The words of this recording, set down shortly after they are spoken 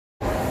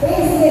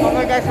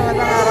Okay guys,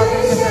 magandang araw sa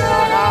inyo.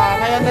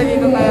 Ngayon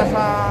nandito tayo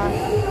sa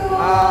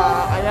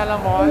Ayala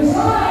Mall.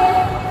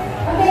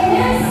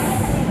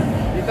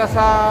 Dito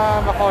sa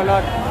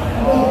Bacolod.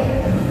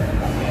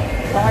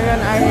 So ngayon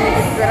ay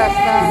express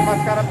ng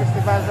Mascara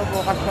Festival. So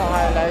bukas yung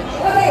highlights.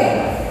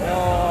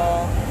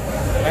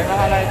 May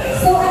mga lights.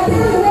 So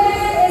until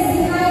when is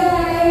the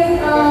highlight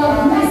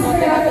of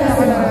Mascara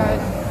Festival?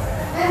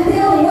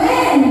 Until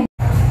when?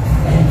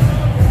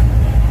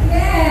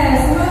 Yes,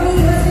 Mommy,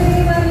 what's your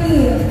name,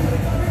 Mommy?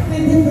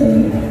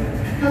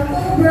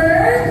 October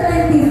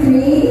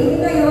 23.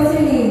 Ito yung what's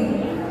your name?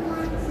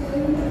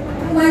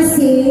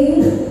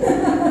 Masing.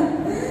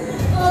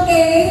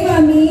 Okay,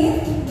 Mommy.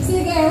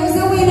 Sige, who's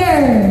the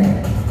winner?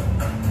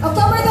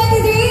 October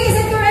 23, is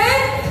it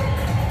correct?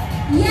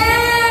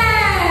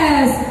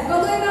 Yes!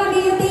 Okay, Mommy,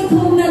 you take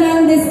home na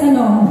lang this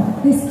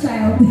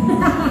child.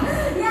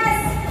 Yes!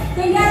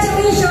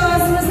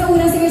 Congratulations! Mas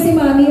nauna sige si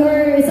Mommy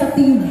or it's up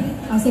to you?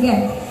 Oh, sige.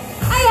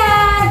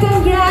 Ayan!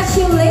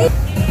 Congratulations!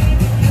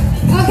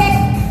 Okay.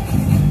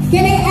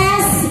 Can I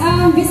ask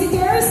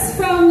visitors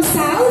from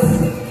South?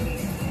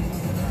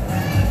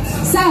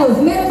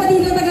 South. Meron ba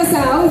dito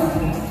taga-South?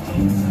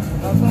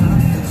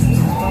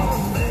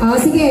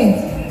 Sige.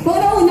 Kung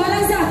nauna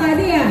lang sa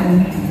akadi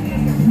yan.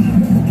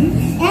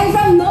 And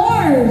from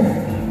North.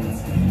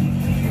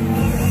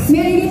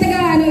 Meron dito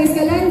taga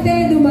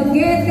Escalante,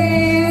 Dumaguete.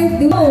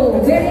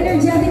 Oh, very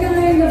energetic ang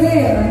ngayong gabi.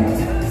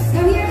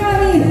 Come here,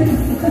 Mommy.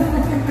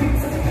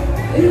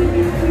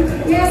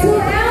 Yes, who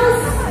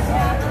else?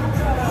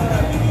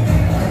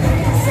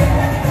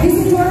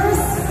 Visitors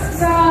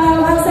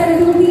from outside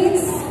the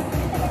Philippines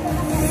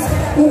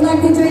would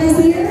like to join us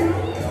here?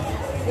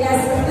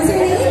 Yes. What's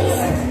your name?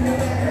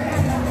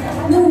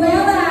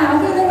 Noella.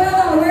 Okay,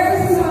 Noella. Where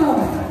are you from?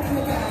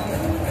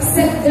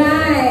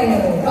 Sagay.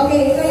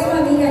 Okay, ikaw yung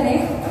kamigan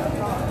eh?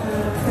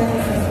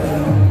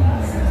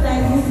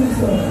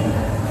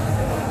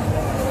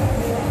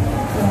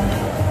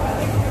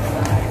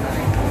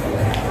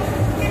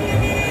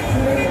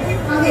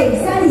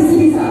 Okay, Sunny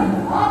season.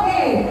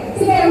 Okay.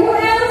 Sige, who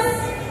else?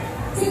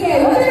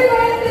 Sige, what are you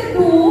going to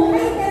do?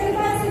 Ay,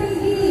 karipan si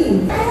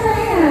Vicky.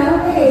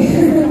 Okay.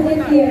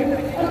 Thank you.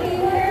 Okay,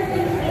 where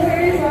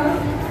are you from?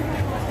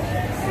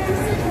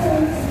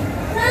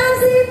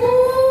 Cebu!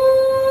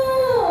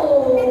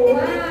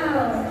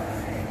 Wow!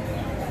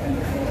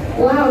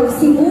 Wow,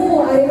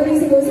 Cebu. Ayaw mo rin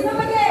Cebu. Sino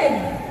pa din?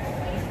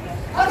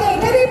 Okay,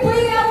 can we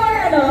play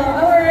our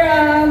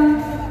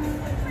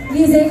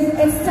music?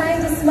 It's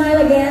time to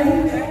smile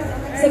again.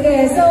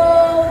 Sige, so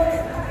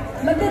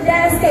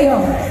magda-dance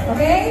kayo,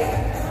 okay?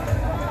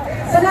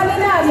 So namin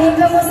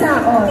mo sa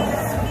ako.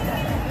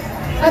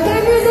 Okay,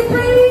 music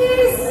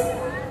please!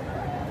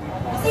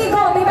 Sige,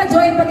 may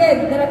ma-join pa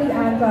din.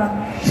 Narabihan pa.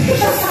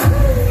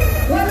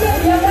 One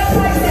minute, you got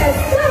prices.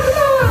 Come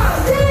on,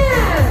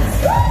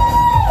 dance!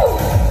 Woo!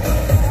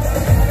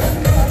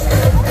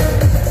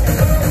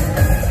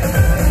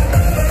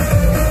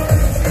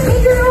 Make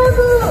your own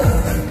move!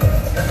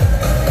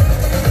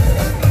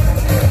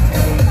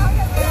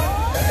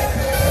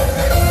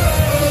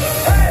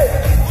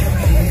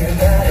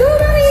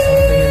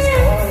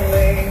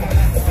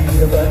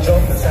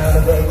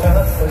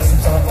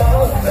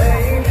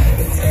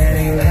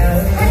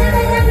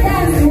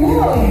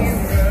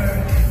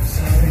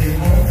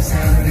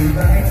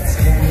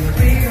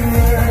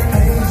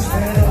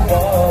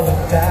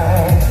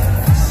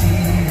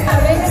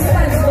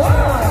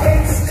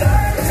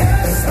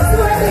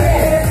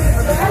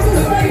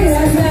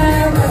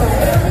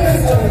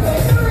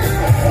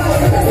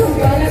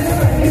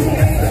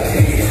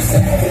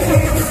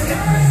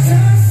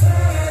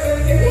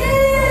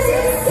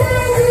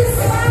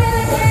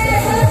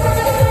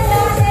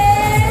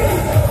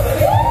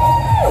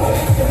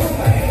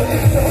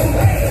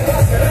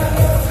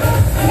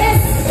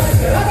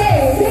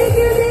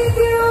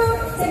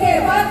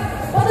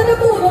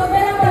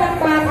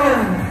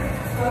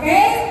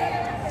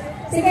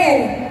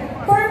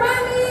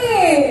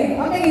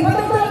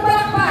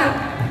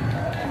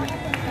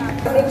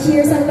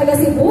 Cheers ang taga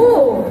Cebu.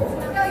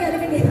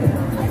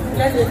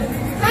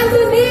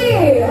 Anthony!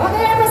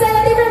 Okay,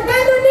 representative from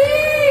Anthony!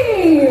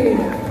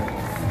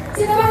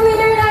 Sino bang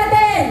winner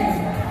natin?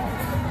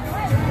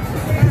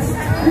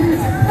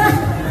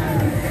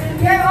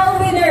 You're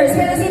all winners.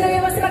 Pero sino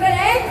yung mas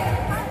magaling?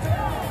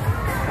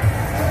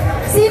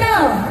 Sino?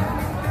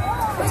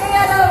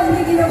 Kaya lang,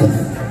 hindi ginawa.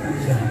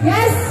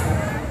 Yes!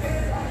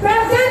 From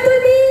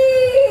Anthony!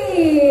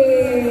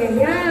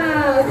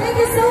 Yeah! Thank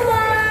you so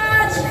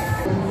much!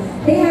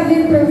 They have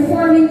been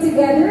performing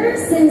together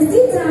since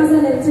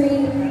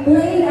 2003,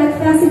 playing at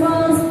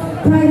festivals,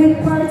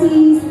 private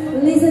parties,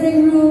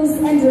 listening rooms,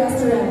 and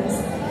restaurants.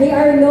 They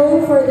are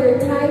known for their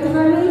tight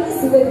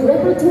harmonies with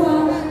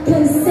repertoire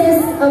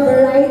consists a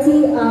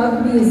variety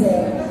of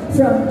music,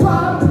 from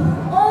pop,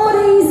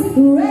 oldies,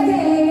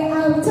 reggae,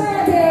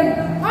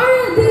 alternative,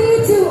 R&B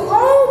to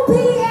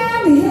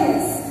OPM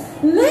hits.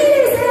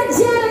 Ladies and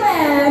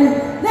gentlemen,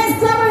 let's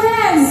clap our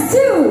hands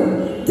to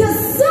the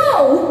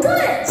Soul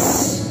Glitch!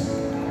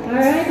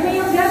 Alright,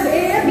 ngayong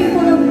gabi,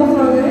 people of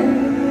Bacolod,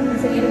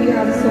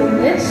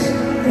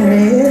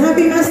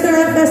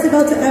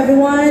 festival to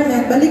everyone,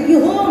 and balik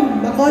you home,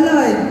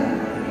 Bacolod.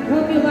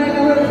 Hope you like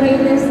our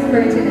playlist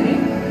for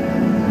today.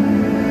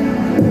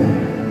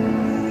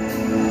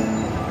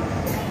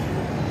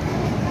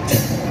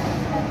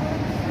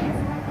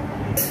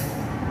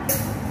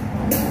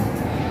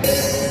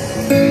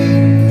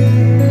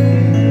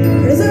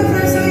 This is our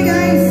first song,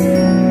 guys.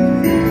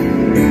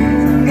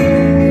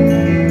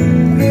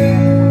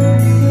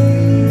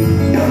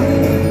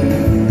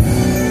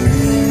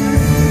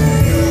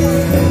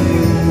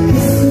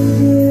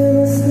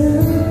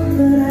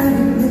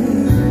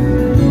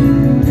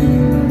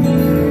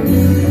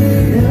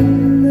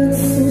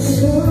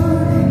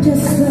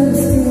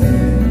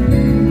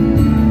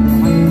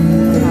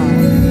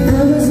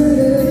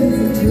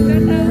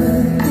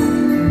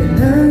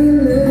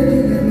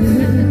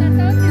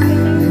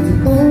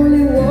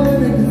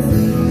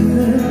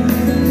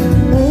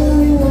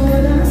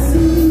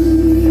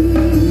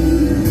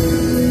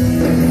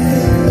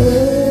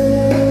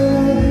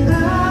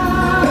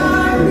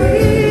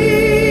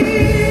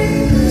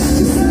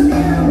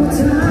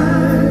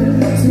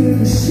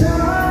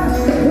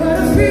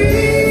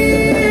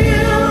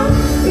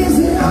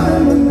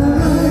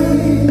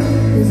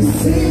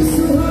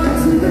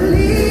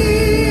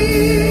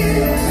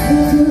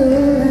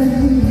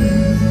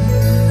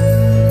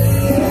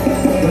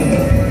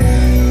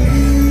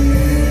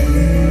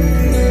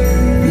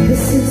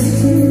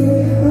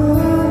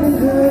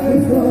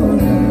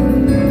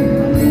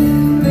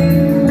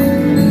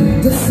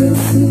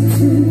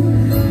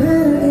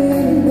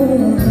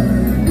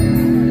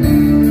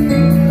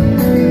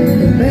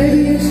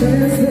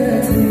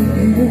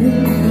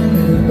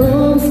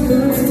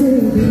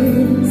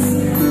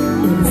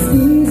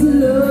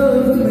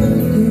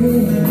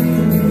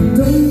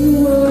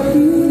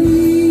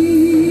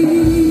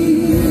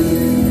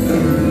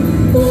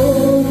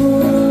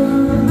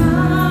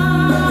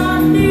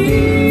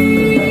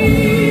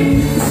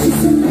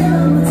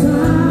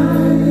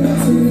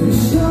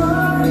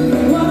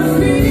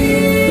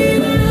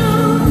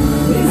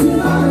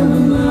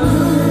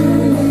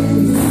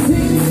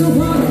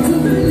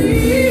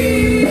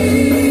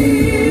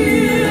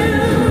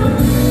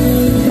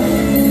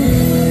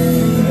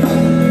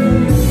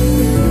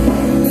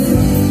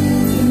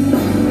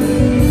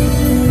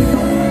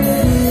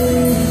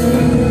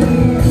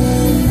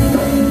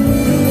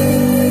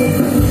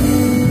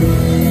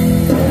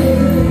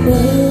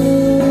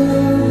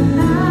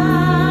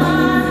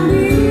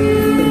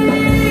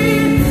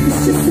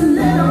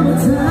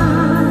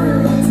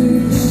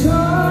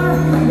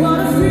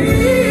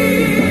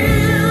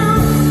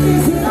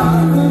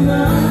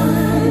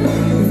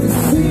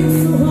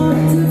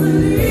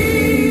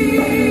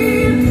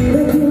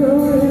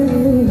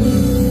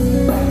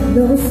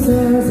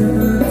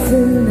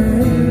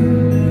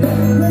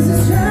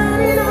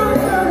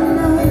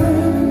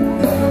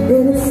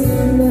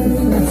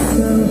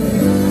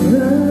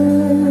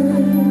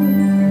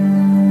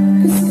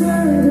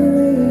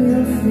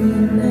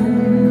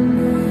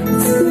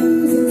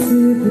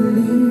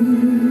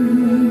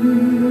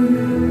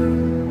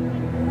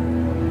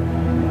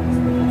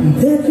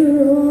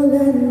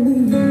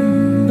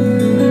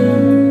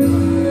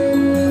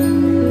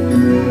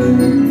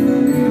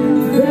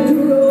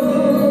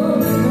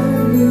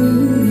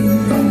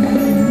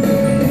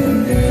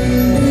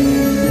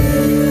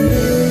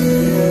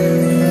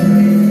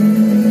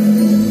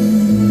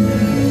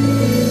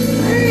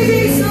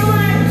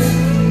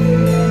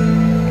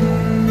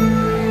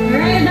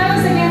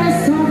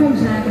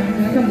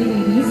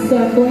 So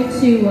I'm going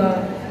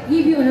to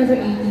give you another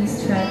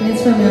 80s track, and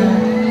it's from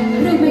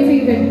one of my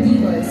favorite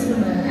divas,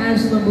 from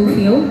Angela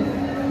Bofield.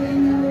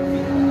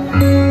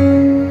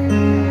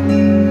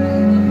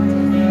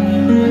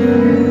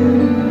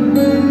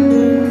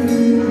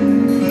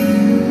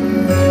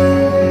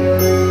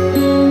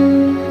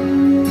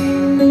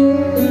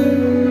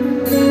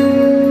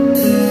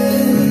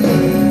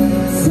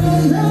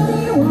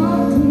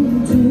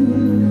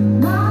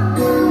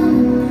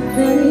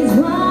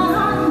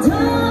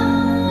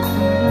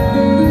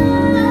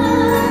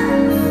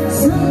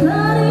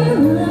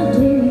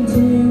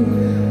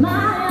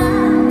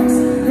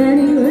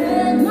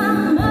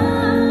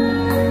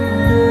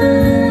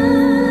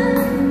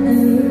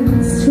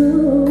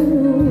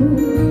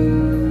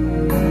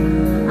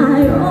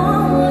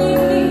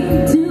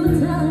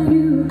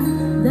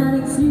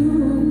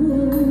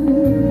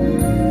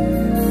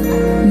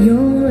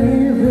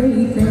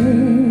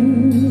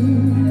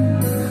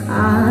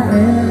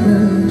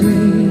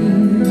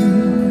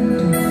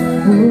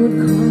 Would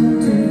come